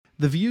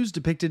The views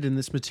depicted in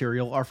this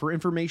material are for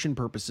information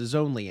purposes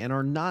only and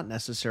are not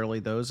necessarily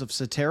those of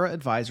Cetera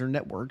Advisor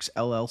Networks,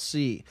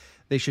 LLC.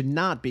 They should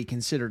not be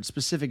considered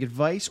specific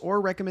advice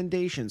or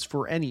recommendations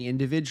for any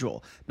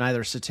individual.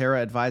 Neither Cetera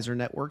Advisor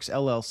Networks,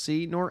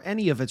 LLC, nor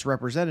any of its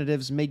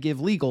representatives may give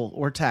legal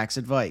or tax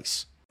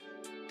advice.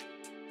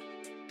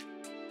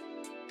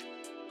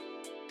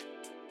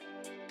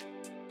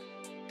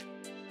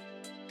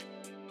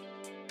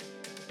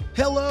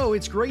 Hello,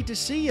 it's great to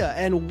see you,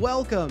 and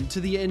welcome to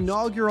the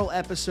inaugural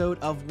episode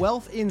of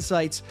Wealth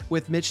Insights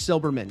with Mitch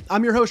Silberman.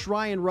 I'm your host,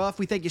 Ryan Ruff.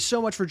 We thank you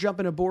so much for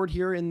jumping aboard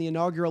here in the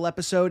inaugural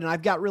episode, and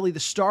I've got really the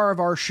star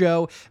of our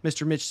show,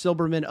 Mr. Mitch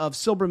Silberman of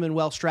Silberman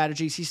Wealth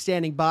Strategies. He's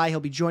standing by.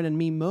 He'll be joining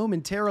me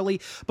momentarily.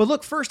 But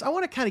look, first, I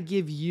want to kind of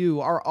give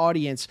you, our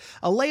audience,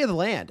 a lay of the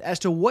land as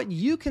to what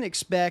you can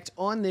expect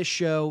on this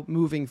show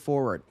moving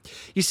forward.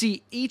 You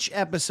see, each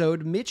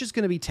episode, Mitch is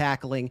going to be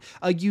tackling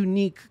a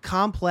unique,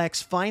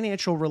 complex,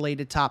 financial-related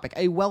topic,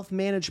 a wealth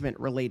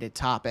management-related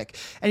topic.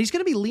 And he's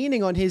going to be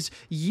leaning on his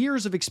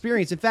years of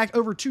experience. In fact,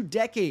 over 2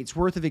 decades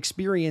worth of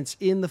experience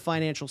in the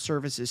financial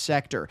services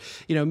sector.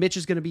 Mitch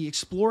is going to be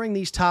exploring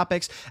these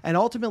topics and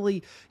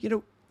ultimately,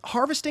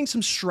 harvesting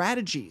some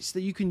strategies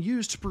that you can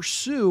use to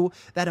pursue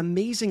that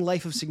amazing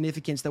life of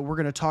significance that we're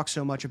going to talk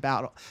so much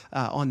about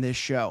on this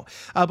show.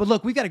 But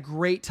look, we've got a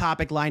great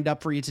topic lined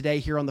up for you today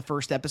here on the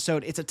first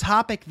episode. It's a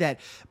topic that,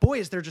 boy,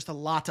 is there just a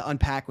lot to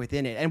unpack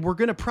within it. And we're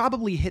going to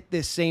probably hit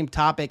this same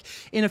topic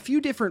in a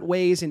few different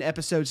ways in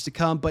episodes to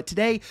come. But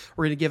today,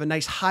 we're going to give a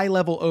nice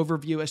high-level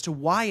overview as to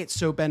why it's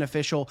so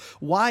beneficial,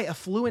 why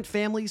affluent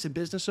families and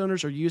business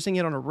owners are using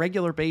it on a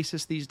regular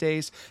basis these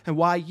days, and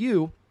why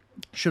you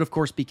should, of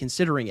course, be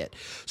considering it.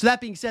 So that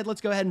being said, let's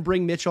go ahead and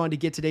bring Mitch on to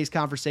get today's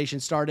conversation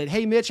started.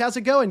 Hey, Mitch, how's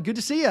it going? Good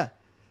to see you.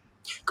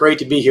 Great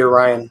to be here,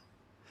 Ryan.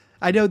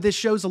 I know this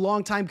show's a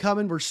long time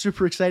coming. We're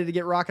super excited to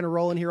get rocking and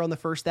rolling here on the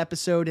first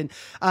episode. And,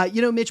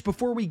 Mitch,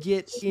 before we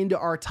get into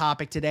our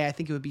topic today, I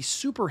think it would be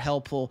super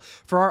helpful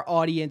for our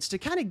audience to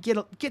kind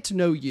of get to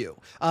know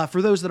you.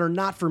 For those that are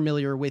not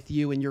familiar with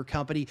you and your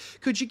company,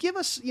 could you give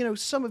us,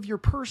 some of your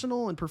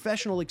personal and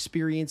professional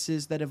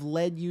experiences that have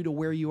led you to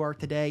where you are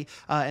today,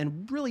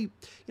 and really,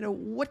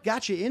 what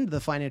got you into the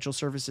financial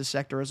services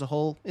sector as a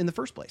whole in the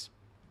first place?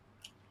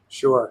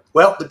 Sure.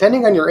 Well,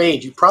 depending on your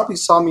age, you probably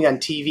saw me on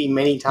TV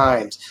many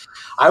times.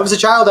 I was a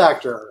child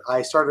actor.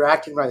 I started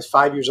acting when I was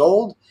 5 years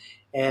old,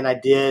 and I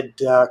did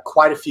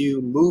quite a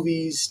few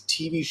movies,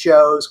 TV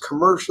shows,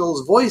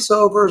 commercials,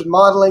 voiceovers,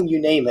 modeling,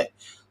 you name it.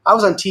 I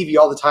was on TV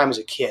all the time as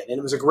a kid, and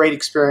it was a great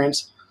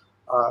experience.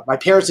 My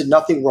parents did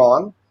nothing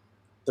wrong.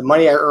 The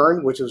money I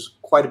earned, which was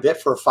quite a bit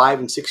for a 5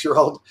 and 6 year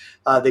old,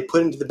 they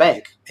put into the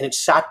bank, and it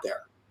sat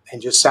there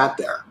and just sat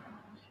there.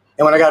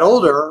 And when I got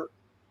older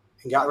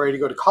and got ready to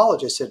go to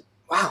college, I said,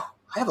 wow,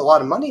 I have a lot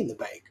of money in the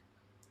bank.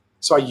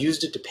 So I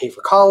used it to pay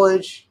for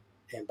college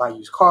and buy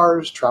used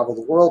cars, travel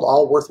the world,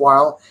 all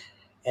worthwhile.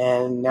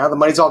 And now the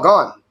money's all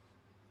gone.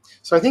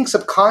 So I think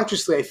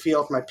subconsciously I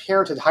feel if my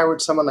parents had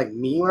hired someone like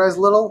me when I was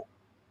little,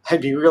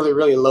 I'd be really,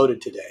 really loaded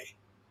today.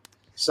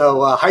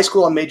 So high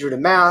school, I majored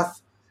in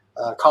math.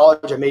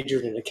 College, I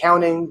majored in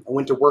accounting. I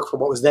went to work for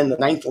what was then the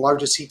 9th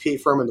largest CPA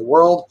firm in the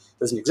world.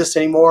 Doesn't exist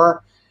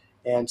anymore.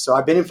 And so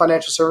I've been in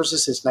financial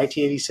services since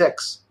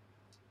 1986.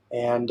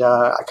 And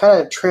I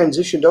kind of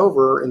transitioned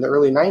over in the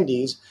early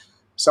 90s.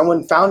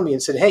 Someone found me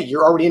and said, hey,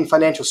 you're already in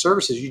financial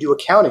services. You do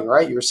accounting,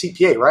 right? You're a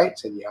CPA, right? I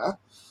said, yeah.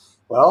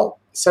 Well,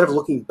 instead of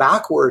looking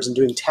backwards and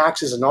doing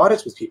taxes and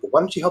audits with people,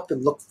 why don't you help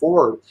them look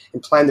forward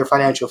and plan their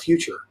financial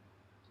future?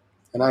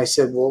 And I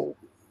said, well,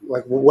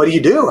 what do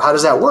you do? How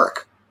does that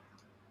work?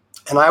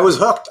 And I was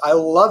hooked. I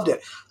loved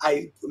it.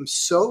 I am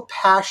so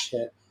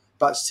passionate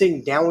about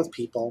sitting down with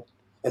people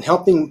and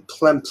helping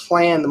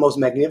plan the most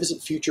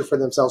magnificent future for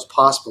themselves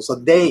possible so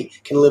they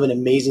can live an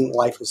amazing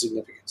life of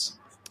significance.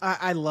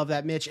 I love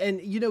that, Mitch. And,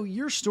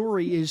 your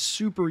story is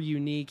super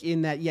unique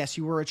in that, yes,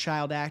 you were a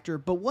child actor.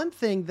 But one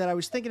thing that I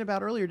was thinking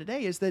about earlier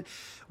today is that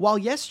while,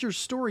 yes, your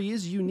story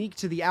is unique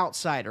to the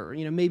outsider,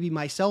 maybe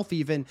myself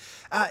even,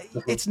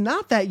 it's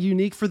not that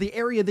unique for the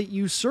area that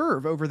you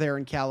serve over there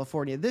in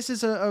California. This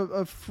is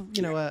a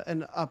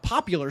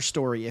popular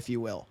story, if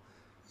you will.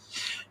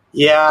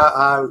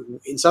 Yeah,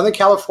 in Southern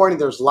California,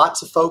 there's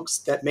lots of folks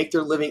that make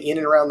their living in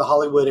and around the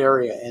Hollywood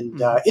area,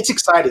 and it's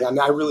exciting. I mean,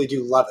 I really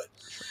do love it.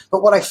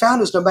 But what I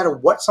found is no matter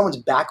what someone's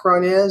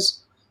background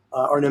is,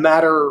 or no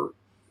matter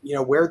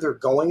where they're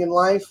going in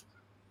life,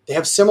 they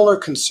have similar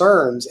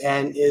concerns,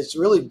 and it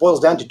really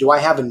boils down to: do I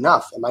have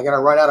enough? Am I going to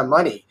run out of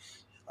money?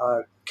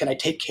 Can I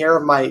take care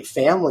of my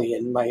family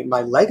and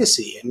my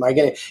legacy? Am I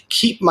going to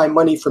keep my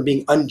money from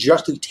being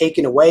unjustly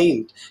taken away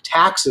in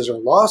taxes or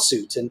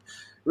lawsuits? And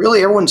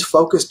really, everyone's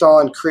focused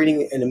on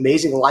creating an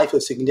amazing life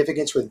of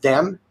significance for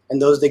them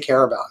and those they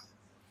care about.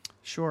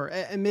 Sure.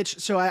 And Mitch,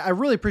 so I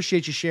really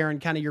appreciate you sharing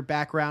kind of your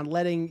background,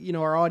 letting,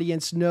 our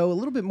audience know a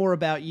little bit more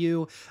about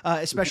you,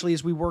 especially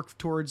as we work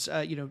towards,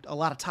 a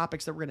lot of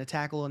topics that we're going to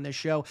tackle on this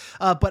show.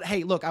 But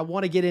hey, look, I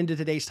want to get into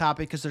today's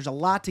topic because there's a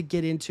lot to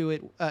get into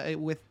it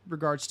with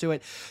regards to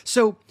it.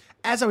 So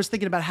as I was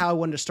thinking about how I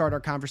wanted to start our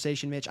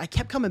conversation, Mitch, I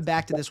kept coming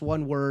back to this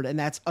one word, and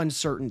that's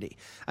uncertainty.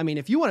 I mean,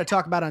 if you want to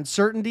talk about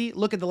uncertainty,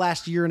 look at the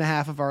last year and a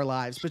half of our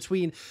lives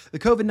between the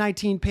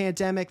COVID-19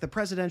 pandemic, the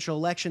presidential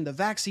election, the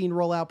vaccine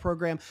rollout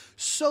program,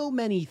 so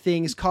many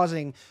things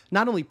causing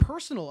not only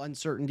personal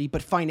uncertainty,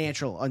 but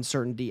financial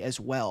uncertainty as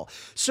well.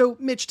 So,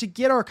 Mitch, to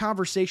get our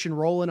conversation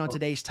rolling on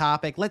today's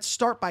topic, let's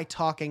start by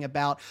talking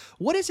about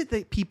what is it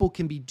that people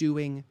can be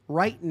doing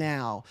right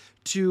now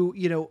to,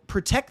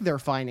 protect their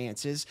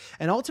finances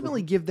and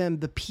ultimately give them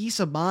the peace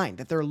of mind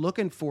that they're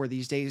looking for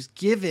these days,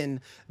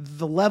 given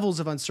the levels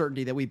of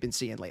uncertainty that we've been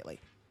seeing lately.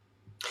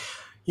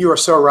 You are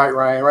so right,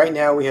 Ryan. Right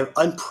now, we have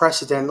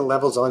unprecedented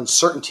levels of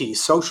uncertainty,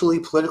 socially,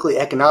 politically,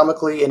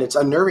 economically, and it's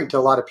unnerving to a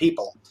lot of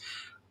people.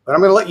 But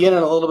I'm going to let you in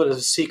on a little bit of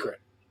a secret.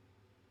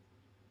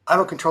 I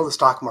don't control the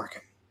stock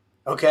market.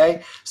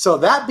 Okay? So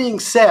that being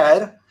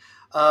said,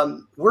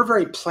 we're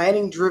very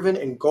planning-driven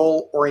and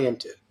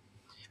goal-oriented.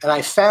 And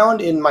I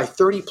found in my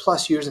 30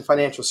 plus years in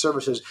financial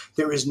services,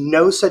 there is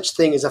no such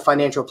thing as a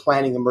financial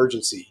planning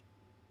emergency.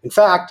 In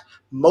fact,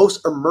 most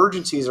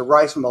emergencies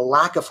arise from a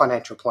lack of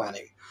financial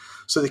planning.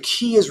 So the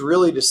key is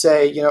really to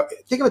say,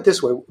 think of it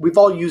this way. We've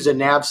all used a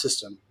nav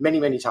system many,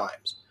 many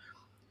times.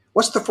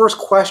 What's the first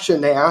question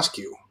they ask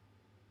you?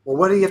 Well,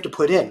 what do you have to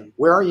put in?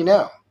 Where are you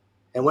now?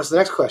 And what's the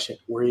next question?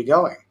 Where are you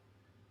going?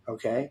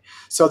 Okay.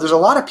 So there's a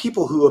lot of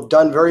people who have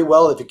done very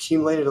well. They've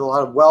accumulated a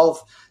lot of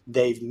wealth.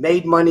 They've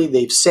made money.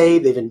 They've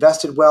saved. They've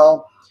invested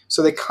well.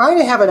 So they kind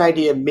of have an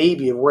idea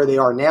maybe of where they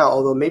are now,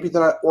 although maybe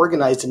they're not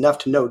organized enough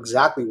to know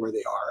exactly where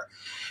they are.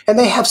 And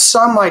they have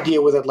some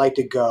idea where they'd like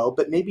to go,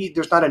 but maybe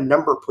there's not a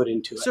number put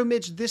into it. So,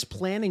 Mitch, this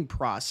planning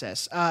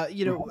process,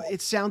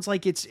 it sounds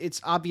like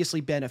it's obviously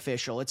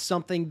beneficial. It's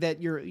something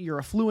that your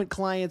affluent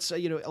clients,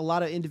 a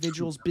lot of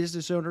individuals,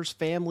 business owners,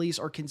 families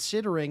are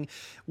considering.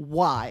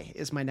 Why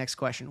is my next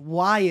question?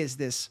 Why is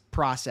this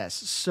process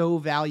so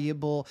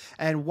valuable,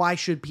 and why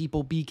should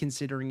people be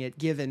considering it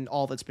given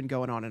all that's been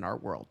going on in our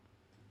world?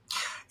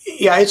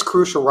 Yeah, it's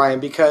crucial, Ryan,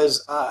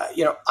 because,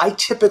 I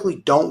typically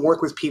don't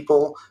work with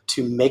people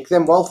to make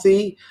them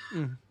wealthy.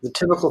 The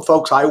typical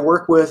folks I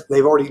work with,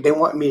 they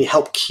want me to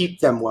help keep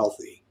them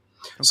wealthy.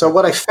 Okay. So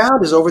what I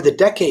found is over the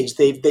decades,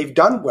 they've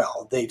done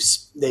well.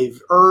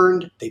 They've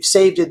earned, they've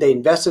saved it, they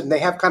invested, and they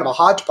have kind of a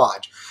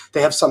hodgepodge.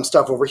 They have some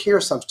stuff over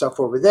here, some stuff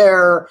over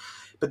there,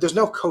 but there's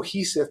no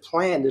cohesive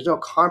plan. There's no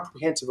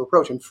comprehensive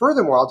approach. And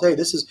furthermore, I'll tell you,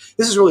 this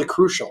is really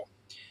crucial.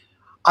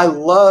 I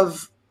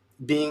love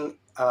being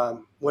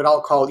what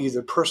I'll call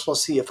either personal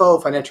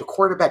CFO, financial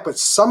quarterback, but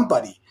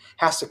somebody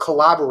has to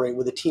collaborate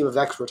with a team of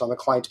experts on the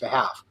client's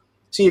behalf.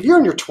 See, if you're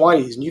in your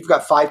 20s and you've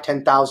got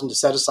 $5,000, $10,000 to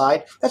set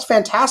aside, that's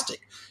fantastic.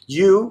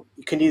 You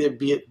can either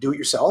do it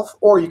yourself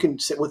or you can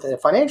sit with a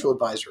financial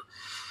advisor.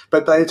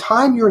 But by the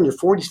time you're in your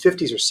 40s,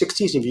 50s, or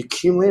 60s, and you've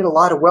accumulated a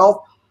lot of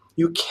wealth,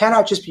 you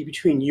cannot just be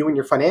between you and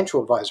your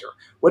financial advisor.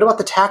 What about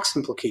the tax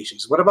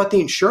implications? What about the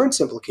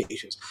insurance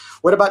implications?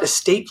 What about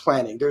estate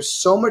planning? There's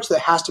so much that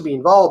has to be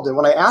involved. And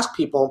when I ask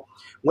people,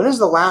 when is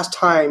the last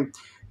time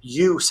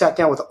you sat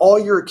down with all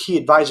your key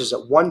advisors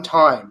at one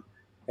time?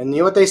 And you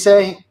know what they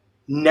say?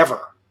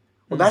 Never.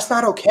 Well, that's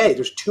not okay.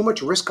 There's too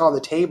much risk on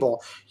the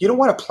table. You don't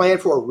want to plan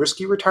for a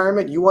risky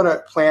retirement. You want to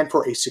plan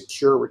for a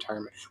secure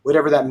retirement,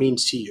 whatever that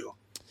means to you.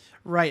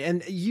 Right.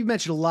 And you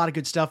mentioned a lot of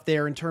good stuff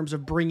there in terms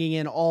of bringing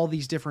in all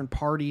these different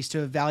parties to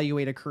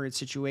evaluate a current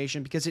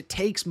situation, because it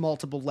takes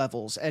multiple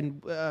levels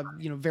and,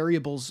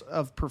 variables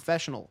of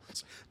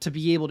professionals to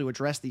be able to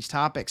address these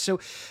topics. So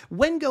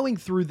when going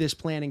through this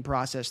planning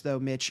process, though,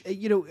 Mitch,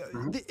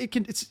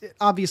 it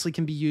obviously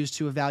can be used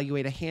to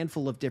evaluate a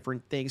handful of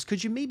different things.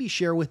 Could you maybe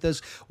share with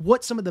us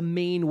what some of the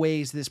main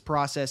ways this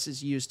process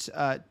is used?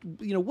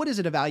 What is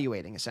it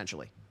evaluating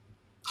essentially?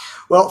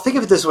 Well, think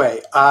of it this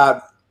way.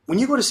 When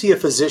you go to see a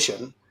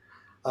physician,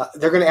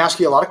 they're going to ask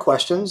you a lot of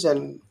questions,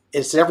 and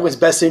it's in everyone's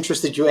best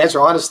interest that you answer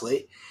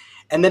honestly.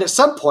 And then at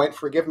some point,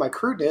 forgive my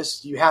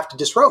crudeness, you have to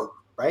disrobe,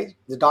 right?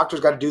 The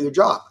doctor's got to do their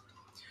job.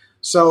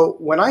 So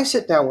when I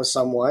sit down with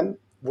someone,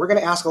 we're going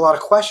to ask a lot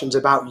of questions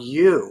about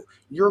you,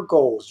 your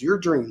goals, your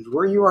dreams,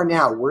 where you are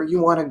now, where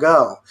you want to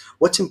go,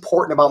 what's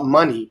important about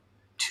money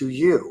to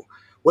you.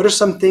 What are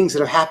some things that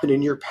have happened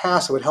in your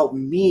past that would help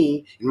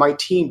me and my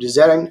team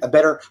design a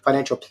better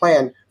financial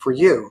plan for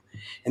you?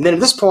 And then at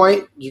this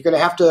point, you're going to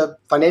have to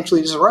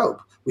financially disrobe.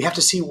 We have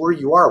to see where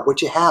you are,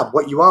 what you have,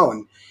 what you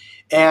own.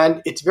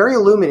 And it's very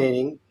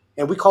illuminating.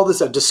 And we call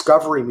this a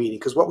discovery meeting,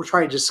 because what we're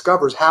trying to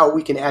discover is how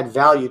we can add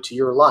value to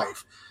your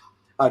life.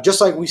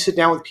 Just like we sit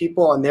down with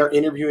people and they're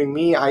interviewing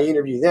me, I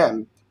interview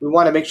them. We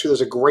want to make sure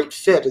there's a great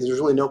fit, and there's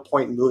really no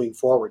point in moving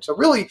forward. So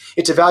really,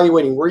 it's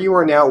evaluating where you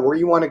are now, where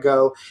you want to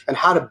go, and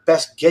how to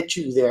best get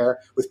you there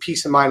with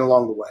peace of mind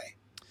along the way.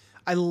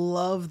 I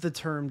love the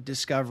term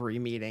discovery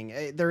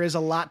meeting. There is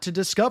a lot to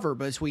discover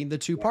between the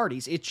two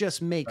parties. It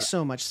just makes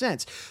so much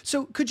sense.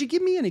 So could you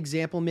give me an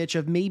example, Mitch,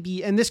 of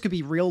maybe, and this could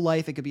be real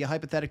life, it could be a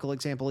hypothetical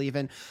example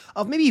even,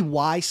 of maybe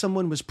why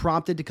someone was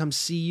prompted to come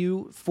see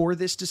you for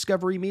this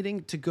discovery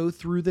meeting, to go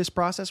through this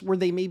process? Were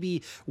they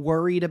maybe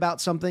worried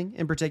about something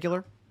in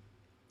particular?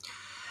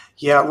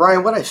 Yeah,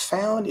 Ryan, what I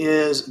found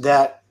is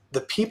that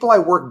the people I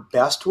work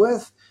best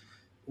with,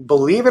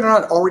 believe it or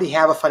not, already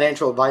have a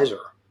financial advisor.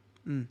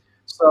 Mm.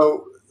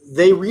 So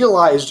they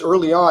realized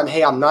early on,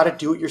 hey, I'm not a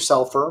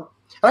do-it-yourselfer.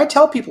 And I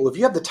tell people, if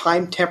you have the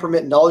time,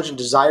 temperament, knowledge, and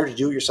desire to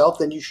do it yourself,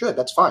 then you should.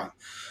 That's fine.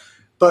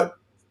 But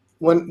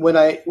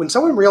when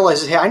someone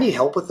realizes, hey, I need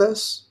help with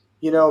this,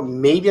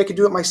 maybe I could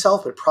do it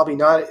myself, but probably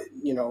not,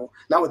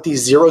 not with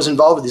these zeros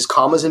involved, with these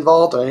commas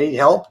involved, and I need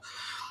help.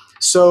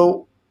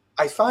 So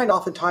I find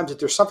oftentimes that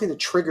there's something that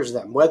triggers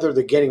them, whether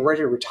they're getting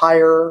ready to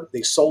retire,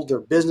 they sold their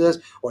business,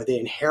 or they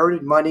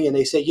inherited money, and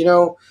they say,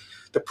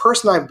 the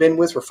person I've been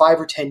with for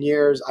 5 or 10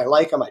 years, I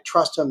like them, I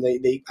trust them,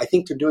 I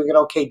think they're doing an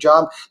okay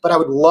job, but I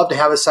would love to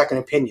have a second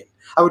opinion.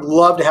 I would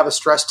love to have a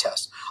stress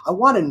test. I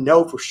want to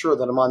know for sure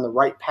that I'm on the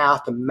right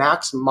path to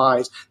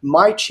maximize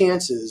my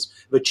chances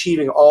of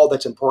achieving all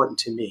that's important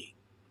to me.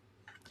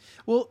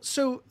 Well,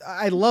 so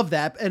I love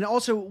that. And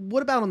also,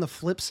 what about on the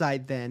flip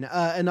side then?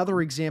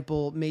 Another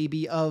example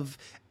maybe of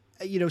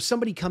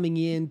somebody coming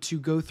in to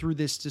go through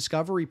this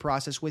discovery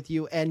process with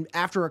you, and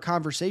after a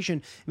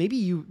conversation, maybe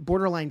you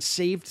borderline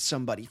saved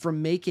somebody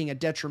from making a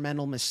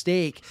detrimental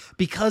mistake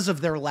because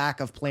of their lack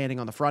of planning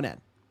on the front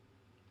end.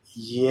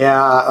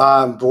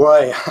 Yeah,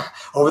 boy,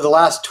 over the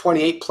last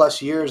 28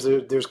 plus years,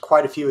 there's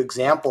quite a few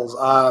examples.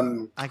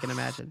 I can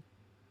imagine.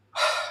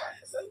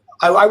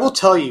 I will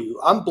tell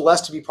you, I'm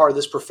blessed to be part of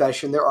this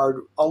profession. There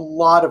are a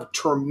lot of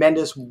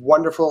tremendous,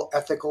 wonderful,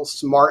 ethical,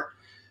 smart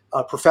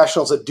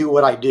professionals that do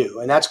what I do,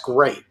 and that's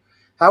great.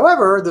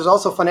 However, there's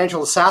also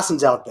financial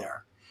assassins out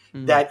there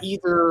that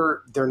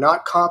either they're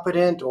not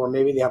competent or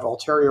maybe they have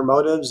ulterior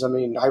motives. I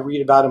mean, I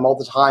read about them all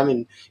the time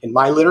in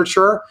my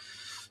literature.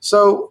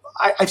 So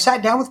I've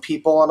sat down with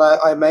people and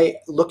I may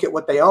look at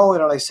what they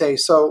own and I say,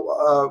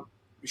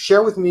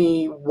 share with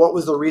me what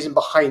was the reason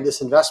behind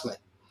this investment.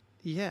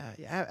 Yeah,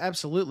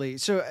 absolutely.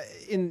 So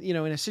in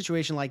a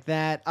situation like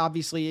that,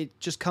 obviously it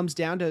just comes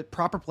down to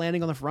proper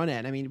planning on the front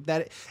end. I mean,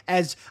 that,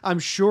 as I'm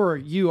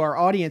sure our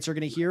audience are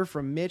going to hear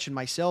from Mitch and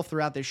myself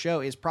throughout this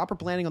show, is proper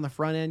planning on the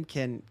front end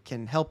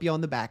can help you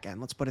on the back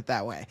end. Let's put it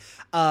that way.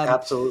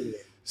 Absolutely.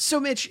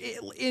 So Mitch,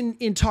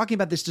 in talking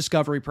about this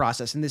discovery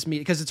process in this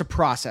meeting, because it's a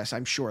process,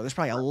 I'm sure there's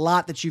probably a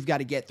lot that you've got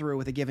to get through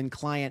with a given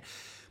client.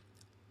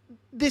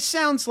 This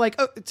sounds like,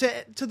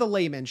 to the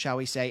layman, shall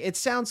we say, it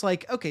sounds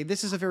like, okay,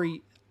 this is a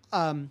very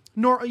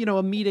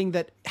a meeting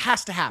that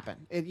has to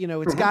happen.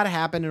 It's got to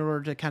happen in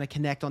order to kind of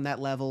connect on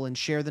that level and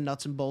share the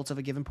nuts and bolts of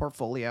a given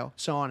portfolio,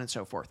 so on and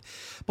so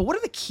forth. But what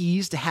are the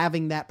keys to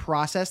having that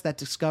process, that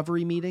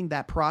discovery meeting,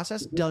 that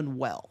process done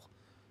well?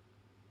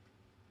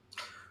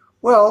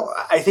 Well,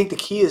 I think the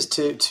key is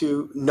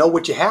to know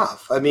what you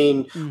have. I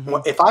mean,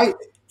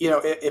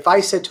 if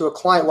I said to a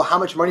client, well, how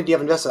much money do you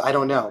have invested? I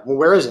don't know. Well,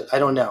 where is it? I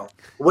don't know.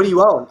 What do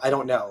you own? I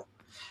don't know.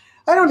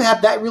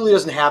 That really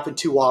doesn't happen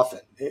too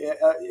often.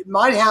 It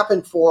might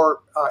happen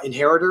for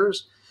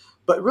inheritors,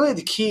 but really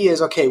the key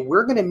is, okay,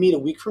 we're going to meet a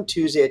week from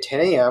Tuesday at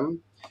 10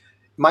 a.m.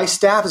 My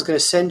staff is going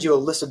to send you a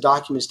list of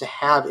documents to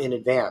have in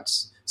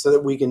advance so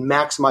that we can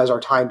maximize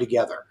our time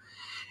together.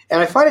 And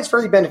I find it's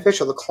very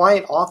beneficial. The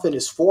client often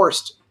is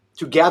forced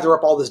to gather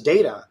up all this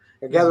data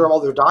and gather up all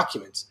their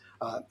documents,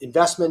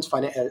 investments,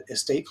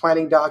 estate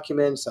planning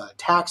documents,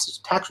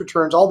 tax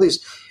returns, all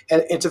these.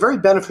 And it's a very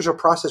beneficial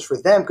process for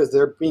them because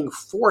they're being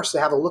forced to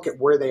have a look at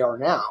where they are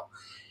now.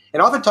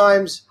 And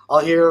oftentimes I'll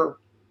hear,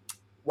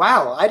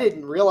 wow, I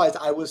didn't realize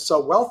I was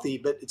so wealthy,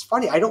 but it's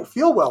funny, I don't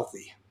feel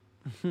wealthy.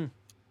 Mm-hmm.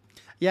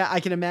 Yeah, I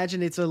can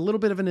imagine it's a little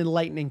bit of an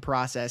enlightening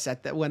process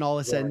when all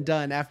is said and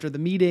done after the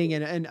meeting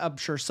and I'm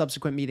sure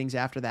subsequent meetings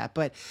after that.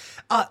 But,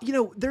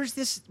 there's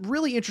this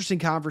really interesting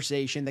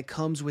conversation that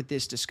comes with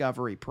this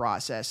discovery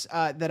process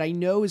that I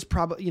know is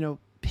probably,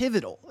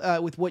 pivotal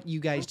with what you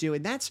guys do.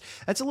 And that's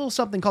a little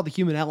something called the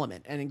human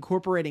element and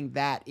incorporating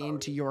that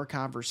into your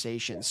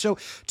conversation. So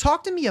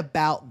talk to me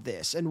about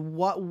this and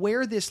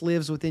where this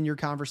lives within your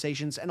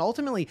conversations and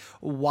ultimately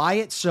why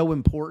it's so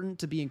important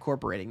to be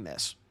incorporating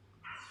this.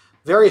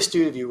 Very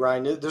astute of you,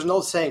 Ryan. There's an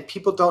old saying,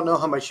 people don't know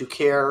how much you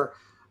care.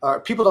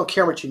 People don't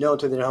care what you know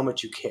until they know how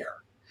much you care.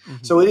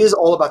 Mm-hmm. So it is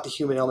all about the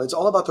human element. It's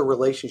all about the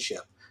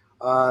relationship.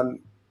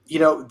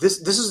 This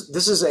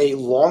is a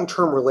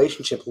long-term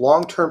relationship,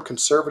 long-term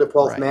conservative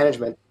wealth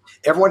management.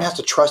 Everyone has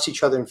to trust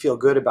each other and feel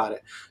good about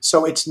it.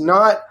 So it's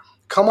not,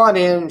 come on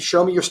in,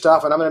 show me your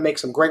stuff, and I'm going to make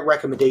some great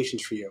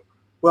recommendations for you.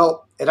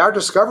 Well, at our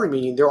discovery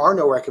meeting, there are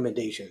no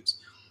recommendations.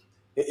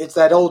 It's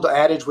that old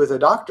adage with a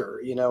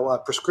doctor, a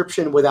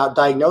prescription without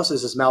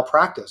diagnosis is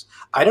malpractice.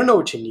 I don't know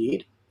what you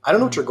need. I don't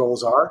know what your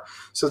goals are.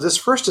 So this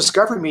first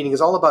discovery meeting is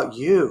all about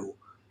you,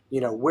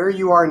 where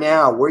you are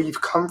now, where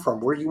you've come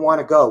from, where you want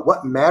to go,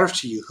 what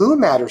matters to you, who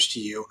matters to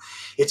you.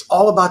 It's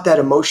all about that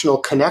emotional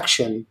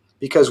connection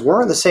because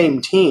we're on the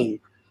same team.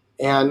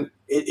 And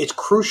it's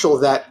crucial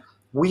that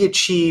we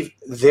achieve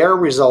their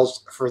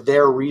results for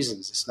their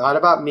reasons. It's not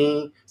about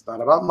me. It's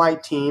not about my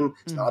team.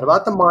 It's not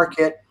about the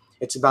market.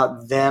 It's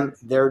about them,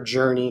 their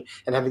journey,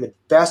 and having the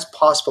best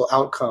possible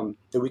outcome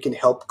that we can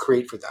help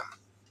create for them.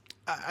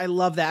 I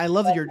love that. I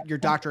love your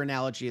doctor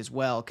analogy as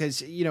well,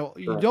 because you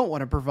don't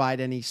want to provide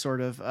any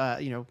sort of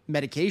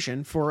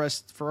medication for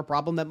a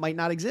problem that might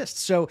not exist.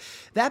 So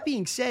that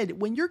being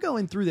said, when you're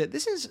going through that,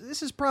 this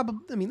is probably,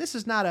 I mean, this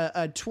is not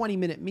a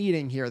 20-minute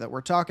meeting here that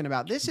we're talking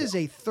about. This is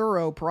a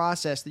thorough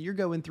process that you're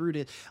going through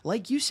to,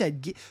 like you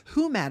said,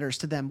 who matters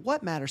to them,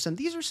 what matters to them.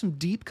 These are some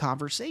deep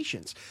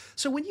conversations.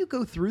 So when you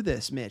go through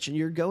this, Mitch, and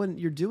you're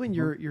doing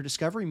your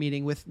discovery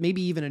meeting with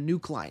maybe even a new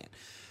client,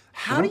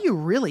 how do you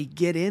really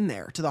get in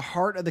there to the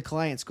heart of the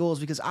client's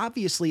goals? Because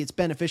obviously it's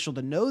beneficial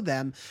to know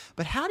them,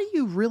 but how do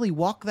you really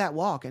walk that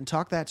walk and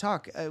talk that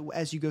talk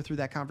as you go through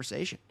that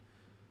conversation?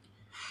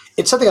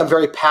 It's something I'm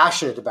very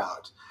passionate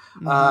about.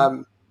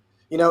 Money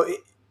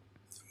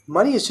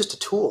is just a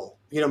tool.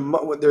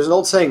 There's an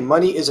old saying,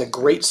 money is a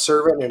great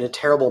servant and a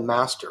terrible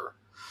master.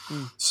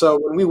 So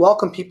when we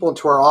welcome people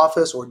into our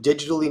office or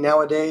digitally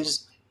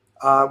nowadays,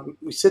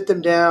 we sit them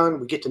down,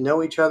 we get to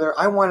know each other.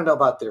 I want to know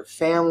about their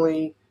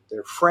family,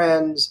 their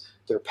friends,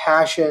 their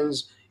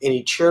passions,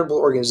 any charitable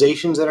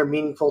organizations that are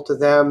meaningful to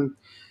them,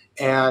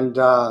 and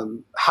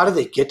how did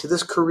they get to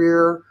this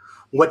career?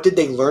 What did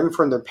they learn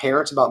from their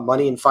parents about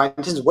money and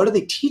finances? What do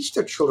they teach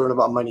their children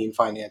about money and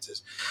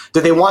finances? Do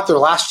they want their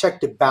last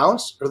check to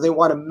bounce, or do they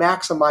want to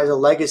maximize a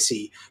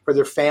legacy for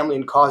their family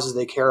and causes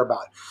they care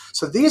about?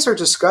 So these are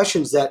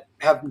discussions that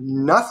have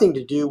nothing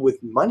to do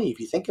with money, if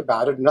you think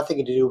about it, nothing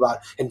to do about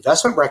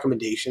investment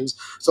recommendations.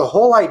 So the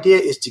whole idea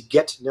is to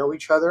get to know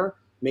each other,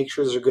 make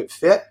sure there's a good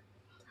fit,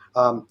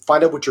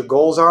 find out what your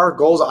goals are.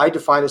 Goals I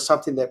define as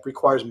something that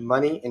requires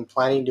money and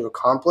planning to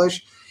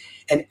accomplish.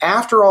 And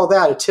after all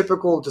that, a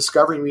typical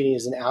discovery meeting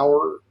is an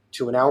hour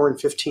to an hour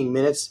and 15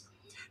 minutes.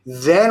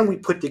 Then we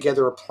put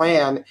together a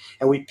plan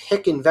and we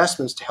pick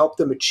investments to help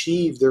them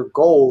achieve their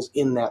goals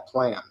in that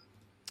plan.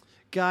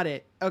 Got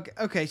it.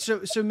 Okay.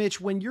 So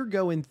Mitch, when you're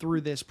going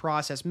through this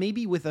process,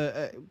 maybe with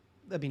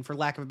for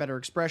lack of a better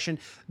expression,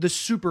 the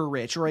super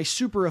rich or a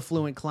super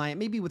affluent client,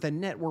 maybe with a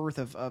net worth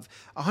of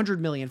 $100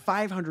 million,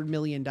 $500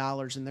 million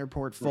in their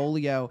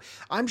portfolio,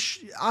 I'm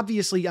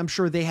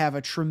sure they have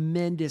a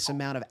tremendous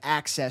amount of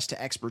access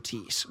to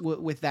expertise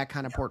with that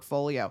kind of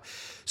portfolio.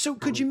 So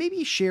could you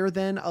maybe share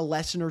then a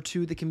lesson or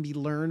two that can be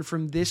learned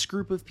from this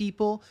group of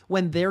people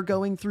when they're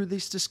going through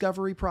this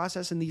discovery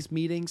process and these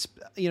meetings,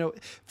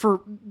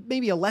 for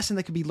maybe a lesson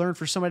that could be learned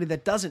for somebody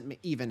that doesn't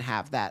even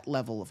have that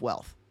level of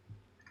wealth?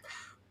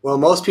 Well,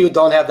 most people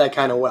don't have that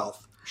kind of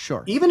wealth.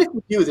 Sure. Even if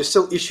you do, there's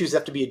still issues that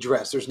have to be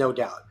addressed. There's no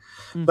doubt.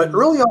 But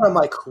early on in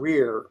my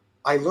career,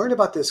 I learned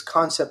about this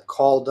concept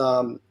called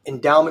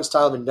endowment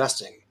style of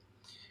investing.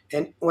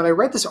 And when I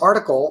read this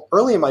article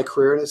early in my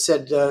career, and it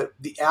said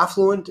the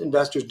affluent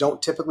investors don't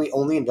typically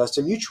only invest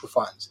in mutual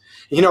funds.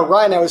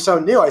 Ryan, I was so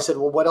new. I said,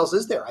 well, what else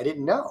is there? I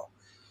didn't know.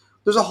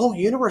 There's a whole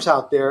universe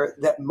out there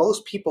that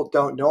most people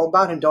don't know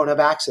about and don't have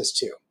access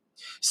to.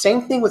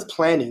 Same thing with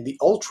planning. The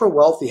ultra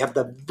wealthy have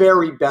the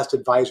very best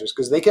advisors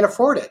because they can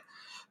afford it.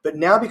 But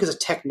now because of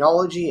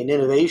technology and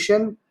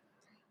innovation,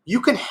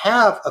 you can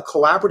have a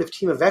collaborative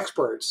team of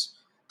experts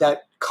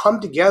that come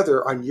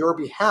together on your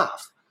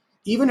behalf.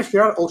 Even if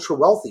you're not ultra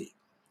wealthy,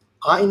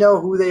 I know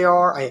who they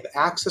are. I have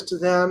access to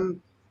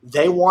them.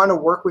 They want to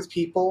work with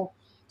people.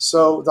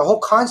 So the whole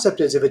concept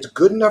is, if it's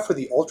good enough for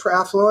the ultra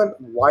affluent,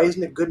 why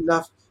isn't it good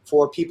enough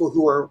for people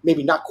who are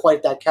maybe not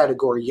quite that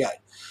category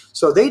yet?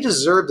 So they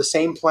deserve the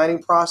same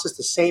planning process,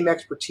 the same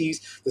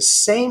expertise, the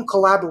same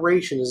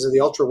collaboration as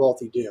the ultra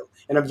wealthy do.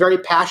 And I'm very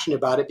passionate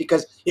about it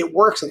because it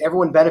works and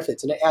everyone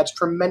benefits and it adds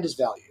tremendous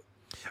value.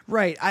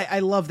 Right. I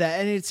love that.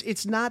 And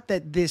it's not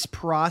that this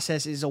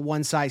process is a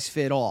one size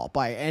fit all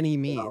by any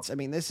means. No. I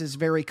mean, this is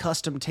very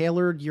custom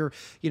tailored.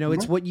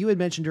 It's what you had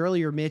mentioned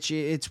earlier, Mitch.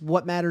 It's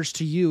what matters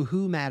to you,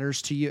 who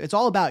matters to you. It's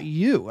all about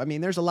you. I mean,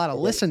 there's a lot of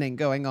listening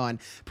going on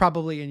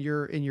probably in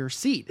your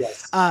seat.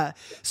 Yes.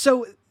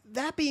 So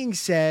that being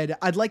said,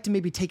 I'd like to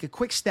maybe take a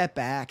quick step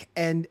back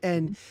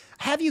and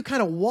have you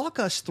kind of walk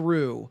us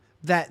through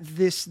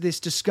this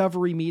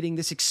discovery meeting,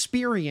 this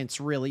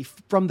experience really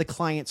from the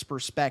client's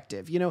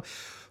perspective.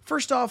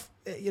 First off,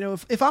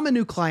 if I'm a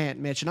new client,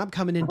 Mitch, and I'm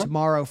coming in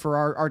tomorrow for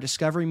our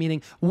discovery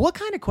meeting, what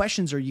kind of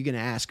questions are you going to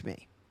ask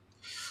me?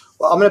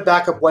 Well, I'm going to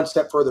back up one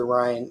step further,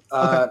 Ryan.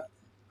 Okay.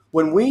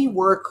 When we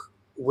work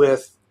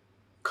with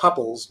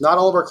couples, not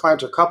all of our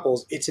clients are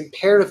couples, it's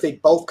imperative they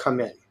both come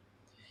in.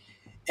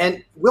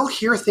 And we'll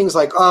hear things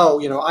like,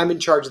 I'm in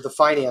charge of the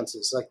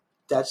finances. Like,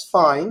 that's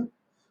fine,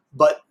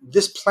 but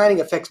this planning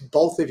affects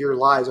both of your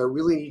lives. I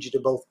really need you to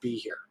both be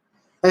here.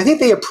 And I think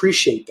they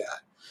appreciate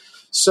that.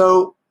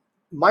 So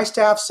my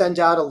staff sends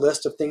out a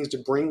list of things to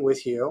bring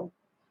with you.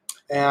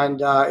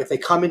 And if they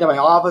come into my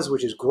office,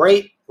 which is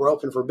great, we're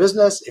open for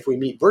business. If we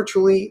meet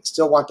virtually,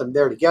 still want them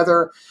there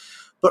together.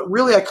 But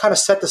really, I kind of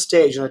set the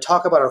stage and I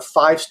talk about our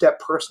 5-step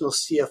personal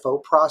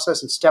CFO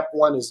process. And step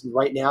 1 is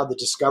right now the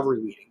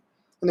discovery meeting.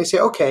 And they say,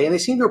 okay, and they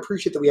seem to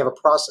appreciate that we have a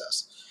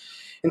process.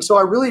 And so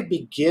I really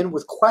begin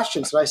with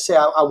questions. And I say,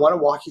 I want to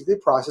walk you through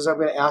the process. I'm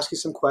going to ask you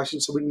some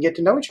questions so we can get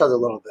to know each other a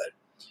little bit.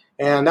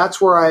 And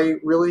that's where I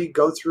really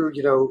go through,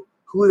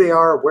 who they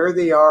are, where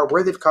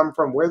they've come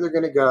from, where they're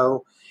going to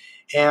go.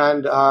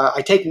 And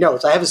I take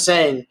notes. I have a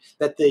saying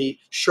that the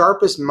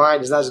sharpest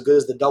mind is not as good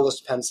as the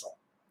dullest pencil.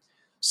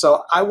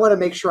 So I want to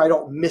make sure I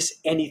don't miss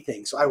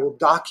anything. So I will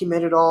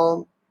document it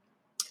all.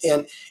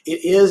 And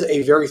it is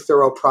a very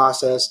thorough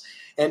process.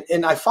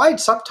 And I find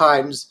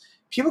sometimes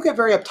people get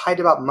very uptight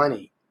about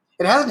money.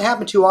 It hasn't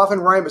happened too often,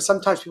 Ryan, but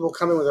sometimes people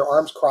come in with their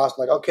arms crossed,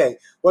 like, okay,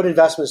 what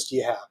investments do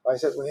you have? I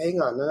said, well,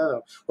 hang on,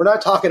 no. We're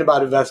not talking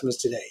about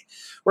investments today.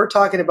 We're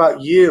talking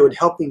about you and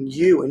helping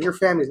you and your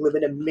family live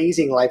an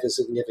amazing life of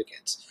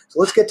significance. So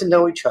let's get to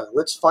know each other.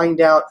 Let's find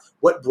out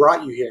what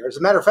brought you here. As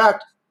a matter of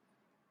fact,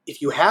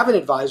 if you have an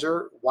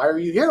advisor, why are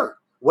you here?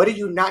 What are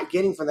you not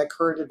getting from that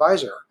current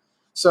advisor?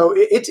 So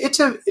it's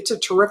a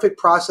terrific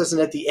process.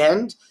 And at the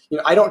end,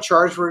 I don't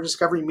charge for a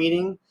discovery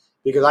meeting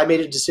because I made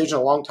a decision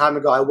a long time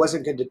ago. I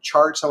wasn't going to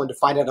charge someone to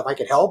find out if I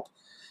could help.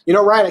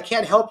 Ryan, I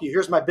can't help you.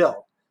 Here's my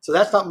bill. So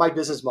that's not my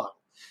business model.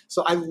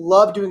 So I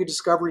love doing a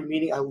discovery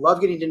meeting. I love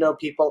getting to know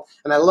people,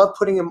 and I love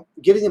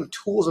giving them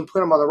tools and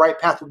putting them on the right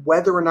path,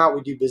 whether or not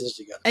we do business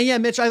together. And yeah,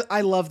 Mitch,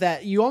 I love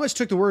that. You almost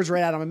took the words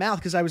right out of my mouth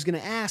because I was going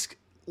to ask,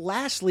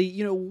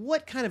 lastly,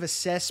 what kind of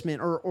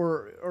assessment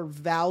or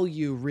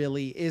value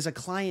really is a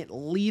client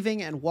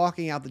leaving and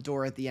walking out the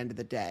door at the end of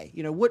the day?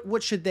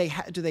 What should they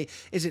have?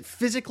 Is it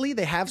physically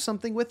they have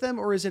something with them,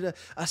 or is it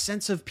a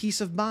sense of peace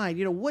of mind?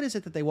 What is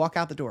it that they walk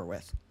out the door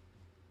with?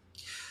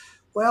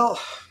 Well,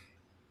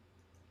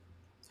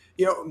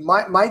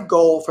 my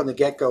goal from the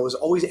get-go is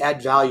always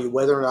add value,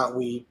 whether or not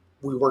we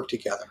work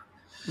together.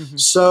 Mm-hmm.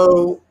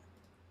 So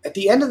at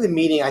the end of the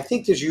meeting, I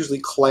think there's usually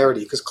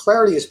clarity, because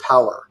clarity is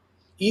power.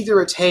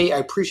 Either it's, hey, I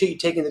appreciate you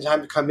taking the time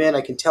to come in.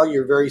 I can tell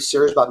you're very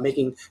serious about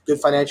making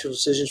good financial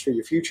decisions for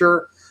your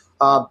future.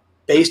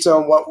 Based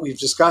on what we've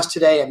discussed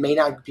today, it may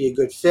not be a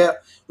good fit.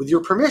 With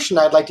your permission,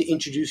 I'd like to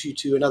introduce you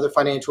to another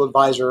financial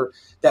advisor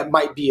that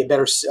might be a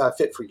better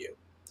fit for you.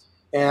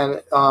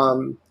 And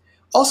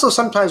also,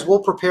 sometimes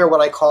we'll prepare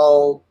what I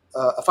call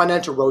a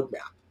financial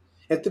roadmap.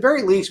 At the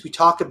very least, we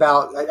talk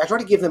about, I try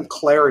to give them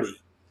clarity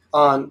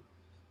on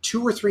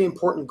 2 or 3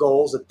 important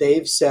goals that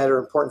they've said are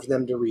important for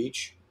them to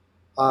reach.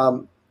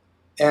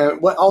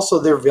 And what also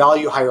their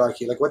value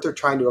hierarchy, like what they're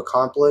trying to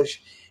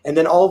accomplish. And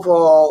then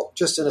overall,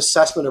 just an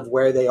assessment of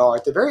where they are.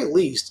 At the very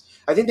least,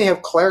 I think they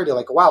have clarity,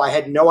 like, wow, I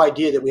had no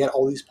idea that we had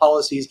all these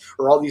policies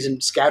or all these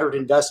scattered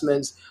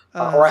investments,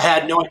 or I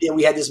had no idea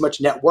we had this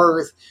much net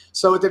worth.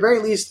 So at the very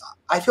least,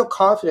 I feel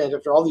confident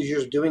after all these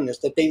years of doing this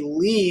that they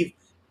leave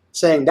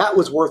saying that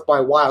was worth my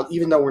while,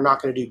 even though we're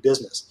not going to do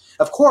business.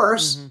 Of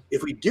course,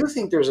 if we do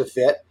think there's a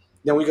fit,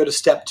 then we go to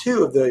step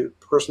 2 of the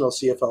personal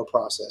CFO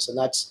process. And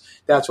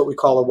that's what we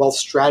call a wealth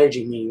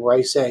strategy meeting, where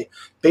I say,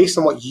 based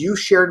on what you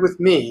shared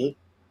with me,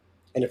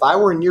 and if I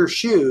were in your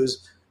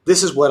shoes,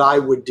 this is what I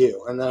would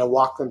do. And then I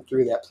walk them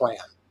through that plan.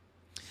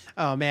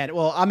 Oh man.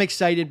 Well, I'm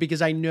excited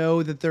because I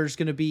know that there's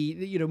going to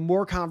be,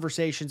 more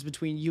conversations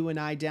between you and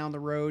I down the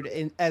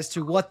road as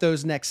to what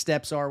those next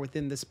steps are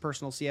within this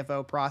personal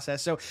CFO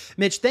process. So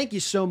Mitch, thank you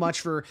so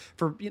much for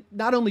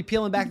not only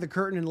peeling back the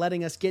curtain and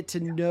letting us get to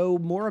know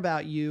more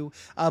about you,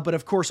 but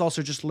of course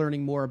also just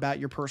learning more about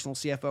your personal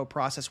CFO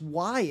process,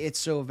 why it's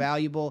so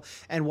valuable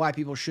and why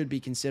people should be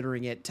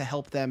considering it to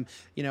help them,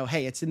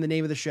 hey, it's in the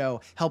name of the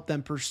show, help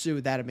them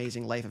pursue that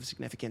amazing life of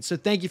significance. So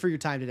thank you for your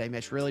time today,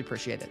 Mitch. Really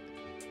appreciate it.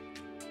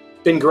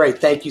 Been great.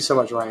 Thank you so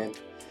much, Ryan.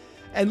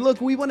 And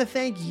look, we want to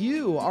thank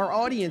you, our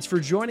audience, for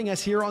joining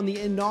us here on the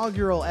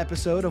inaugural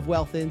episode of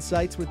Wealth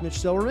Insights with Mitch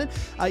Silberman.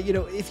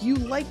 If you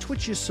liked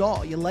what you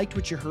saw, you liked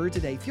what you heard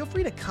today, feel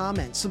free to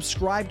comment,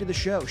 subscribe to the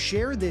show,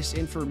 share this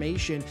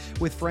information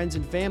with friends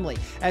and family.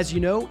 As you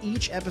know,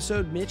 each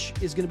episode, Mitch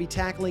is going to be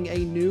tackling a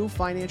new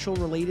financial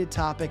related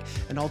topic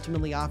and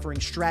ultimately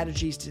offering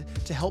strategies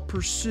to help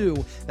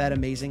pursue that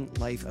amazing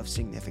life of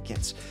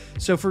significance.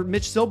 So for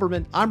Mitch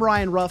Silberman, I'm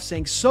Ryan Ruff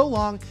saying so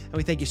long, and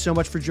we thank you so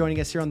much for joining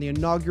us here on the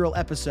inaugural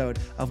episode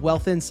of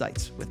Wealth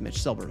Insights with Mitch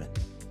Silberman.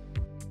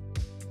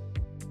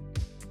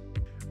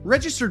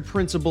 Registered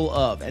principal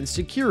of and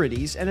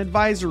securities and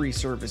advisory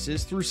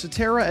services through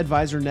Cetera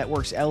Advisor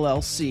Networks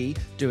LLC,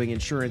 doing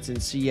insurance in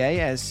CA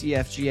as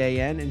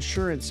CFGAN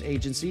Insurance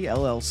Agency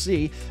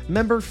LLC,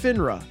 member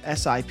FINRA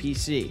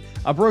SIPC,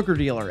 a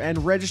broker-dealer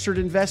and registered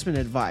investment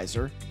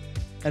advisor.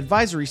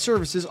 Advisory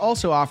services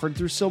also offered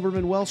through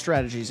Silberman Wealth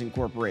Strategies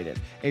Incorporated,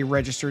 a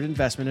registered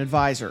investment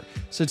advisor.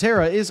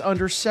 Cetera is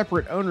under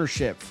separate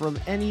ownership from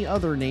any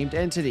other named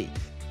entity.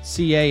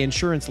 CA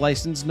Insurance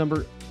License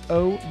Number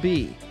OB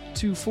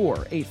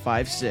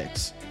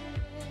 24856.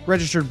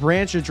 Registered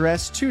branch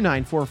address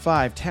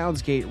 2945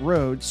 Townsgate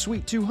Road,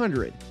 Suite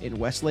 200 in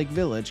Westlake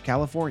Village,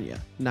 California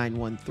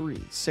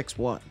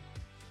 91361.